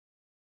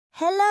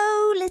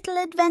Hello, little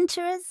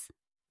adventurers!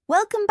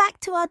 Welcome back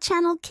to our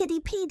channel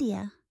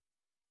Kiddipedia.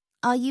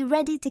 Are you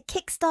ready to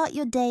kickstart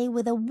your day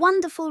with a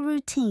wonderful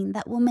routine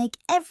that will make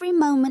every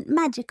moment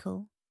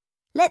magical?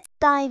 Let's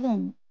dive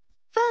in.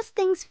 First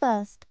things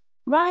first,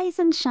 rise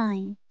and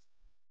shine.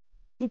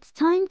 It's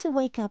time to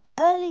wake up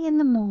early in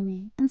the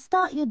morning and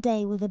start your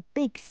day with a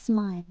big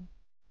smile.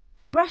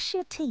 Brush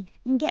your teeth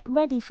and get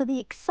ready for the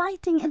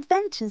exciting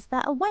adventures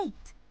that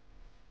await.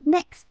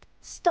 Next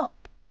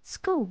stop,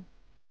 school.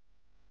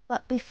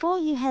 But before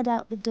you head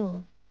out the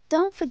door,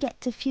 don't forget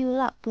to fuel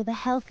up with a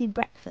healthy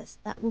breakfast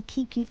that will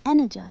keep you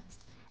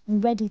energized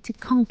and ready to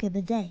conquer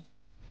the day.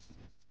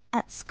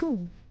 At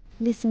school,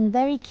 listen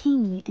very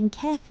keenly and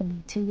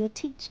carefully to your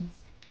teachers.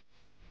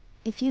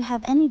 If you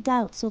have any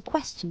doubts or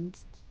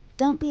questions,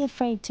 don't be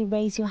afraid to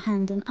raise your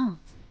hand and ask.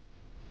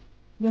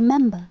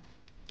 Remember,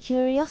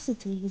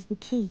 curiosity is the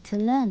key to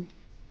learning.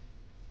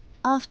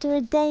 After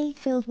a day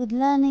filled with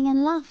learning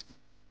and laughter,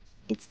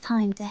 it's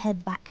time to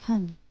head back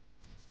home.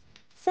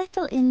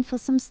 Settle in for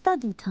some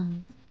study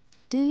time.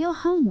 Do your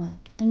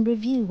homework and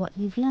review what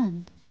you've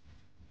learned.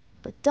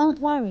 But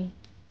don't worry,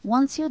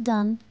 once you're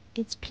done,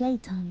 it's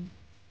playtime.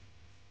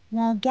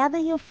 Now gather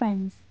your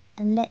friends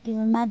and let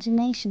your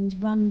imaginations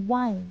run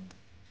wild.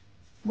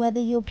 Whether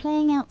you're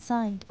playing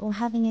outside or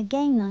having a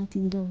game night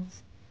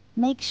indoors,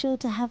 make sure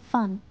to have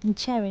fun and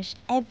cherish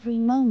every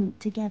moment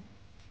together.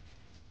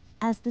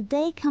 As the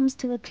day comes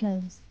to a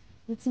close,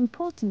 it's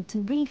important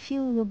to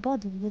refuel your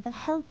body with a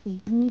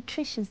healthy and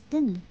nutritious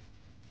dinner.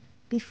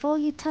 Before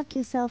you tuck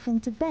yourself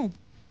into bed,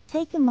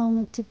 take a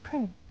moment to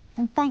pray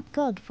and thank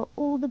God for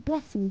all the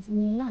blessings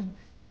in your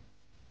life.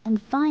 And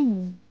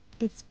finally,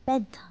 it's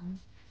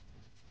bedtime.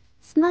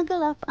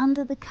 Snuggle up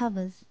under the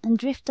covers and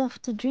drift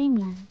off to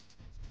dreamland,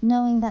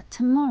 knowing that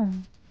tomorrow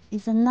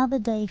is another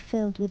day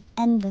filled with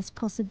endless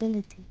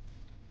possibility.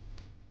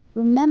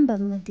 Remember,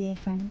 my dear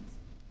friends,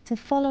 to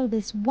follow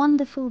this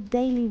wonderful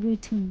daily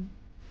routine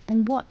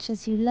and watch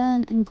as you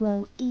learn and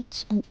grow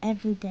each and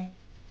every day.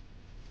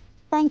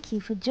 Thank you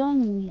for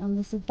joining me on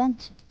this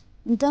adventure,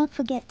 and don't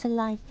forget to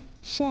like,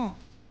 share,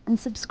 and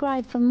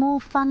subscribe for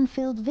more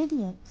fun-filled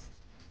videos.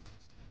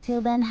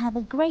 Till then, have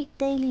a great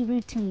daily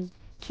routine.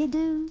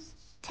 Kiddos,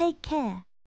 take care.